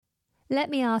Let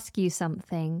me ask you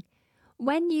something.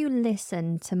 When you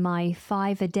listen to my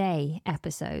 5 a day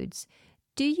episodes,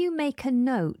 do you make a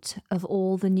note of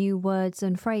all the new words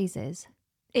and phrases?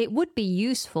 It would be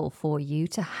useful for you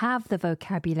to have the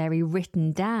vocabulary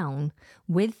written down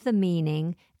with the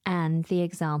meaning and the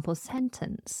example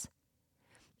sentence.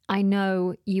 I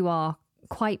know you are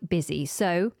quite busy,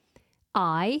 so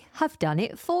I have done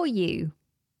it for you.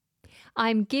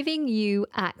 I'm giving you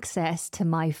access to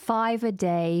my 5 a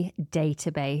day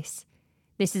database.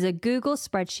 This is a Google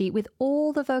spreadsheet with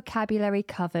all the vocabulary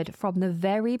covered from the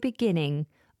very beginning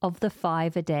of the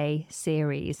 5 a day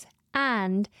series,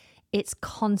 and it's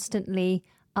constantly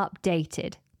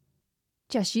updated.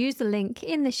 Just use the link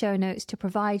in the show notes to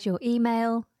provide your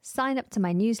email, sign up to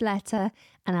my newsletter,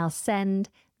 and I'll send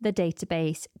the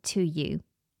database to you.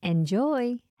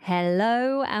 Enjoy!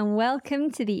 Hello and welcome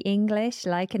to the English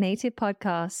Like a Native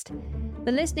podcast,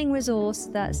 the listening resource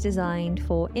that's designed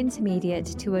for intermediate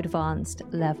to advanced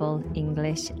level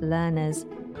English learners.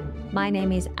 My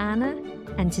name is Anna,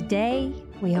 and today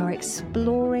we are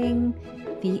exploring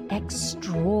the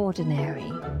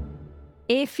extraordinary.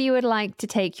 If you would like to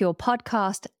take your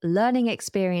podcast learning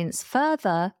experience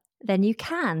further, then you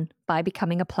can by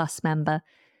becoming a Plus member.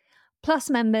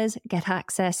 Plus members get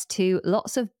access to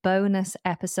lots of bonus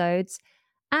episodes,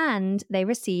 and they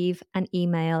receive an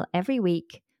email every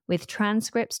week with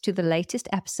transcripts to the latest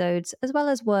episodes as well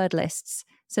as word lists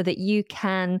so that you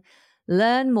can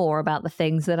learn more about the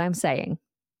things that I'm saying.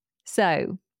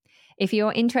 So, if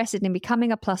you're interested in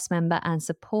becoming a Plus member and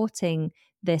supporting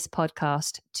this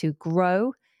podcast to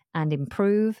grow and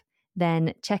improve,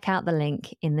 then check out the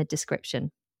link in the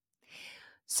description.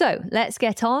 So let's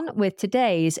get on with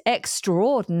today's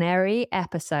extraordinary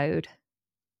episode.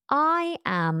 I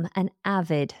am an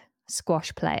avid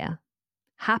squash player.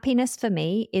 Happiness for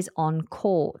me is on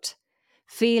court,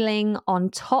 feeling on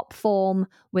top form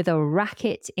with a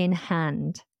racket in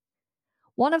hand.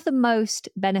 One of the most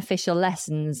beneficial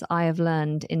lessons I have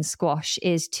learned in squash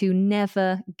is to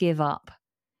never give up.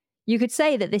 You could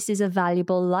say that this is a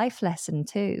valuable life lesson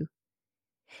too.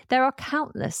 There are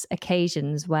countless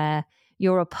occasions where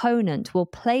your opponent will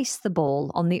place the ball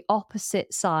on the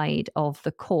opposite side of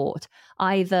the court,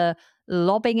 either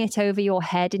lobbing it over your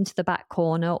head into the back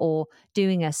corner or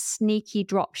doing a sneaky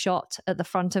drop shot at the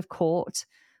front of court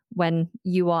when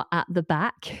you are at the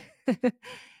back.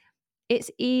 It's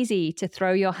easy to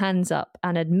throw your hands up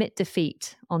and admit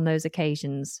defeat on those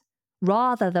occasions,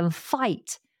 rather than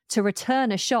fight to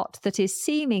return a shot that is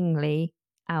seemingly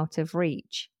out of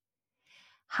reach.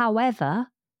 However,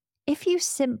 if you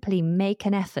simply make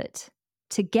an effort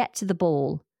to get to the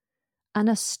ball, an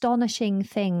astonishing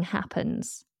thing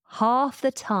happens. Half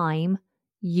the time,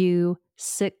 you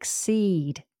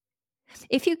succeed.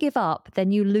 If you give up,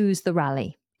 then you lose the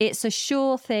rally. It's a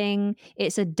sure thing.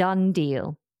 It's a done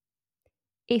deal.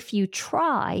 If you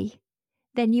try,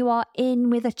 then you are in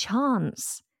with a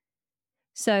chance.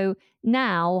 So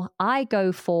now I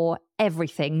go for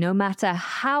everything, no matter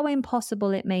how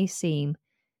impossible it may seem.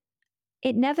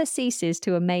 It never ceases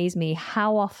to amaze me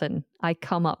how often I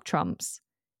come up trumps.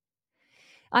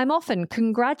 I'm often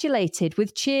congratulated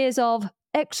with cheers of,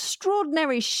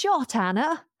 "Extraordinary shot,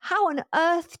 Anna! How on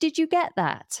earth did you get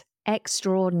that?"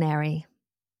 Extraordinary.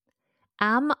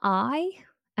 Am I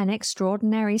an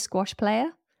extraordinary squash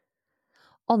player?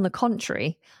 On the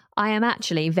contrary, I am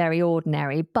actually very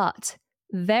ordinary, but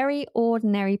very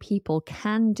ordinary people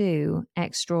can do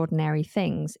extraordinary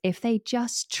things if they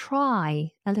just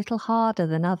try a little harder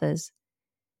than others.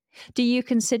 Do you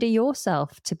consider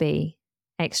yourself to be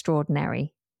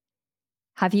extraordinary?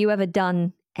 Have you ever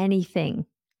done anything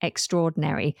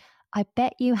extraordinary? I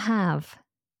bet you have.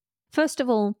 First of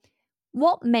all,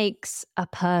 what makes a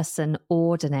person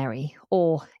ordinary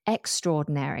or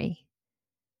extraordinary?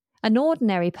 An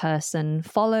ordinary person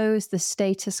follows the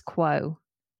status quo.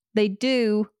 They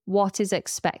do what is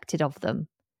expected of them.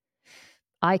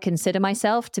 I consider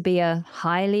myself to be a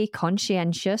highly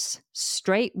conscientious,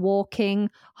 straight-walking,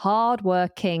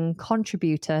 hard-working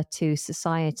contributor to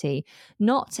society,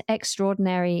 not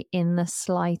extraordinary in the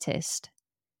slightest.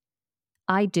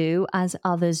 I do as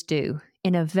others do,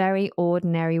 in a very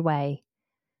ordinary way.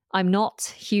 I'm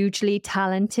not hugely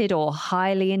talented or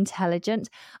highly intelligent.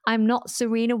 I'm not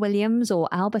Serena Williams or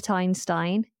Albert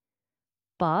Einstein.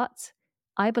 But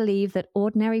I believe that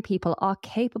ordinary people are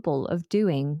capable of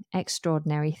doing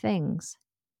extraordinary things.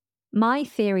 My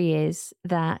theory is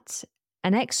that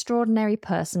an extraordinary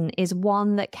person is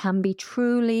one that can be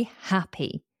truly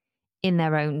happy in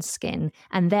their own skin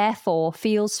and therefore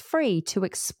feels free to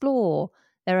explore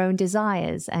their own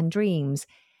desires and dreams,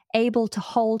 able to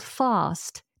hold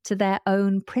fast to their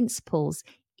own principles,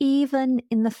 even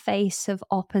in the face of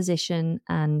opposition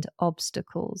and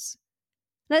obstacles.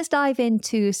 Let's dive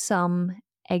into some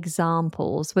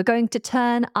examples. We're going to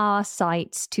turn our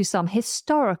sights to some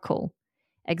historical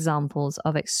examples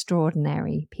of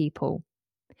extraordinary people.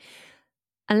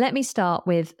 And let me start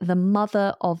with the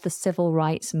mother of the civil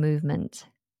rights movement,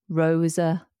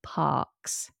 Rosa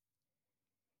Parks.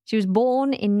 She was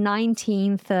born in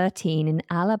 1913 in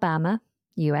Alabama,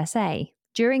 USA,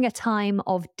 during a time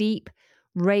of deep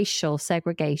racial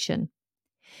segregation.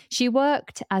 She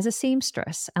worked as a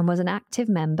seamstress and was an active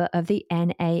member of the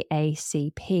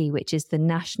NAACP, which is the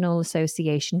National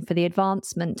Association for the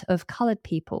Advancement of Colored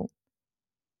People.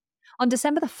 On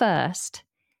December the 1st,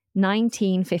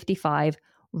 1955,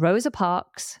 Rosa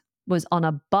Parks was on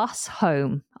a bus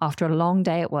home after a long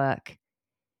day at work.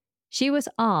 She was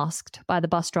asked by the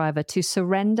bus driver to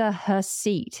surrender her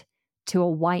seat to a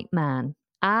white man,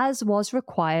 as was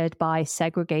required by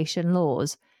segregation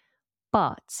laws,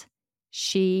 but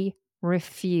she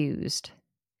refused.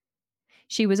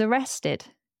 She was arrested,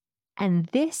 and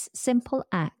this simple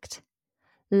act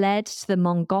led to the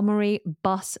Montgomery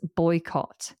bus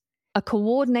boycott, a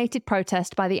coordinated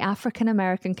protest by the African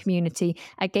American community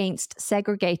against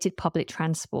segregated public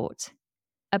transport.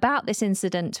 About this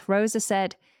incident, Rosa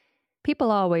said, "People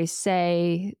always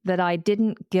say that I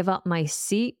didn't give up my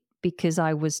seat because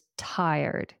I was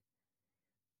tired.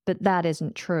 But that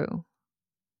isn't true.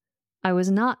 I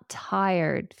was not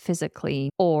tired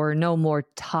physically, or no more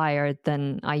tired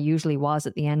than I usually was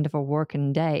at the end of a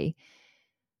working day.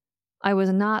 I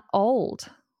was not old,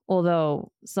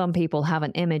 although some people have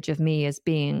an image of me as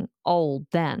being old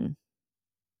then.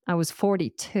 I was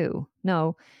 42.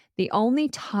 No, the only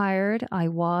tired I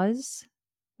was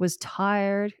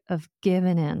tired of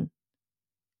giving in."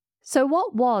 So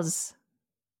what was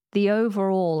the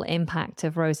overall impact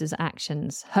of Rosa's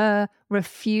actions, her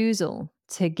refusal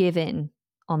to give in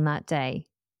on that day?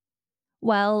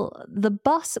 Well, the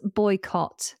bus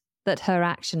boycott that her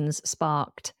actions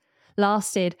sparked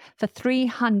lasted for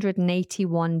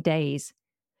 381 days,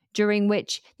 during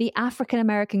which the African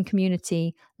American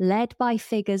community, led by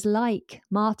figures like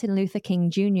Martin Luther King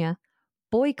Jr.,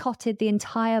 boycotted the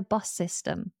entire bus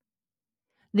system.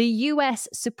 The US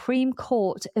Supreme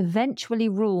Court eventually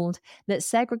ruled that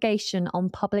segregation on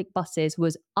public buses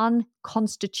was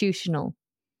unconstitutional,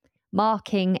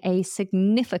 marking a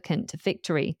significant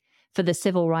victory for the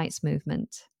civil rights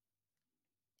movement.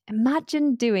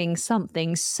 Imagine doing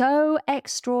something so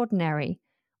extraordinary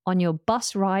on your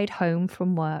bus ride home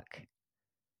from work.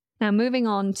 Now, moving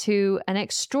on to an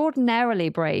extraordinarily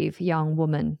brave young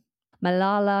woman,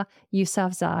 Malala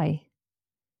Yousafzai.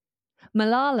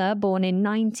 Malala, born in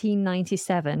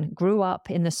 1997, grew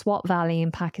up in the Swat Valley in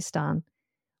Pakistan,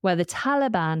 where the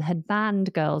Taliban had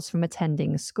banned girls from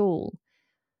attending school.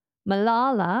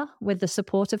 Malala, with the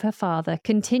support of her father,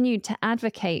 continued to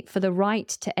advocate for the right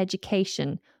to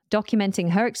education,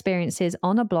 documenting her experiences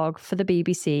on a blog for the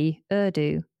BBC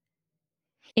Urdu.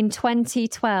 In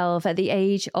 2012, at the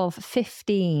age of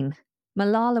 15,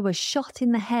 Malala was shot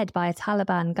in the head by a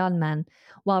Taliban gunman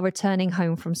while returning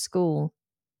home from school.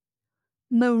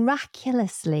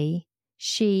 Miraculously,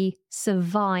 she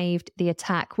survived the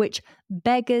attack, which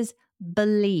beggars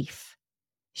belief.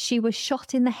 She was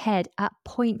shot in the head at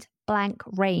point-blank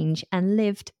range and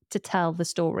lived to tell the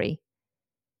story.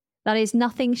 That is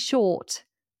nothing short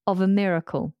of a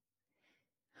miracle.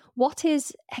 What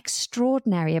is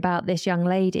extraordinary about this young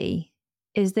lady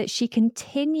is that she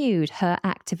continued her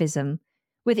activism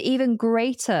with even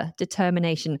greater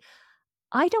determination.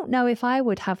 I don't know if I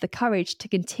would have the courage to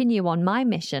continue on my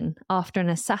mission after an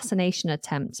assassination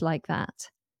attempt like that.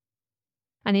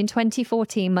 And in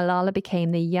 2014, Malala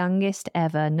became the youngest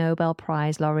ever Nobel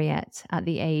Prize laureate at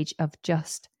the age of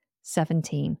just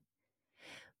 17.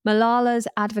 Malala's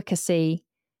advocacy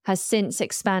has since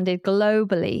expanded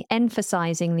globally,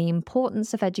 emphasizing the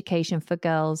importance of education for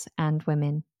girls and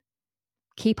women.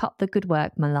 Keep up the good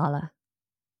work, Malala.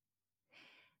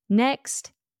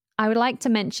 Next, I would like to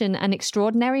mention an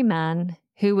extraordinary man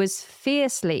who was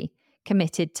fiercely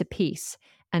committed to peace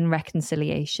and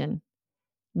reconciliation.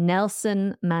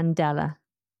 Nelson Mandela.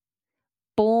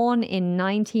 Born in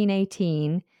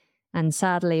 1918 and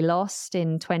sadly lost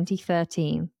in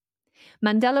 2013.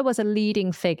 Mandela was a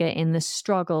leading figure in the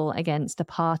struggle against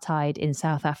apartheid in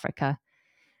South Africa.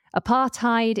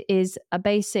 Apartheid is a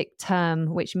basic term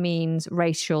which means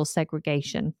racial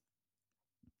segregation.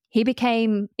 He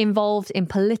became involved in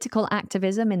political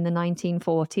activism in the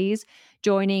 1940s,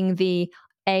 joining the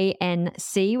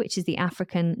ANC, which is the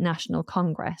African National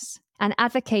Congress, and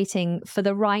advocating for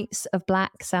the rights of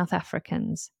Black South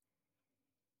Africans.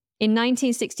 In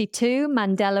 1962,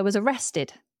 Mandela was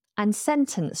arrested and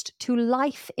sentenced to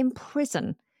life in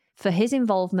prison for his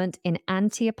involvement in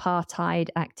anti-apartheid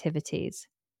activities.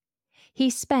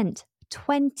 He spent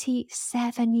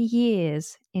 27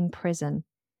 years in prison,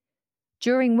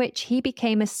 during which he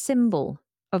became a symbol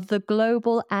of the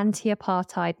global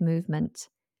anti-apartheid movement.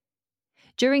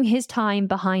 During his time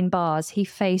behind bars, he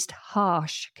faced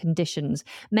harsh conditions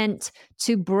meant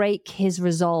to break his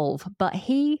resolve, but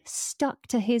he stuck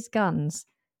to his guns.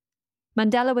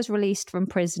 Mandela was released from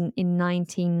prison in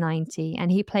 1990,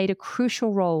 and he played a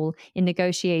crucial role in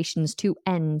negotiations to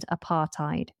end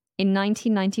apartheid. In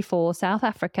 1994, South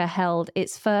Africa held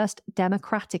its first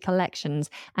democratic elections,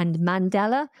 and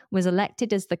Mandela was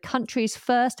elected as the country's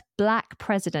first black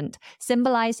president,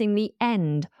 symbolizing the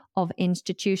end of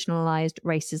institutionalized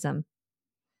racism.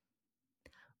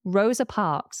 Rosa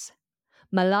Parks,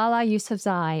 Malala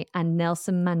Yousafzai, and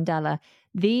Nelson Mandela,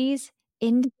 these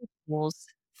individuals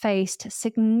faced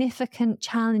significant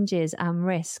challenges and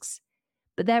risks,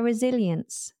 but their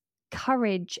resilience,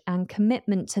 courage, and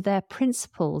commitment to their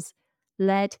principles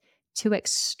led to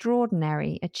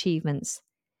extraordinary achievements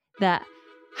that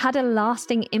had a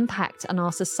lasting impact on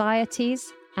our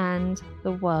societies and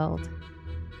the world.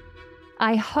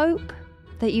 I hope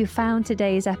that you found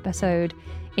today's episode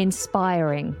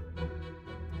inspiring.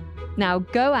 Now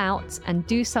go out and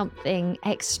do something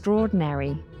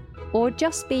extraordinary, or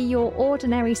just be your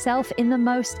ordinary self in the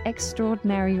most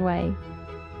extraordinary way.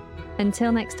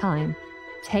 Until next time,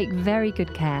 take very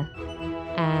good care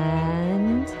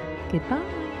and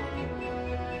goodbye.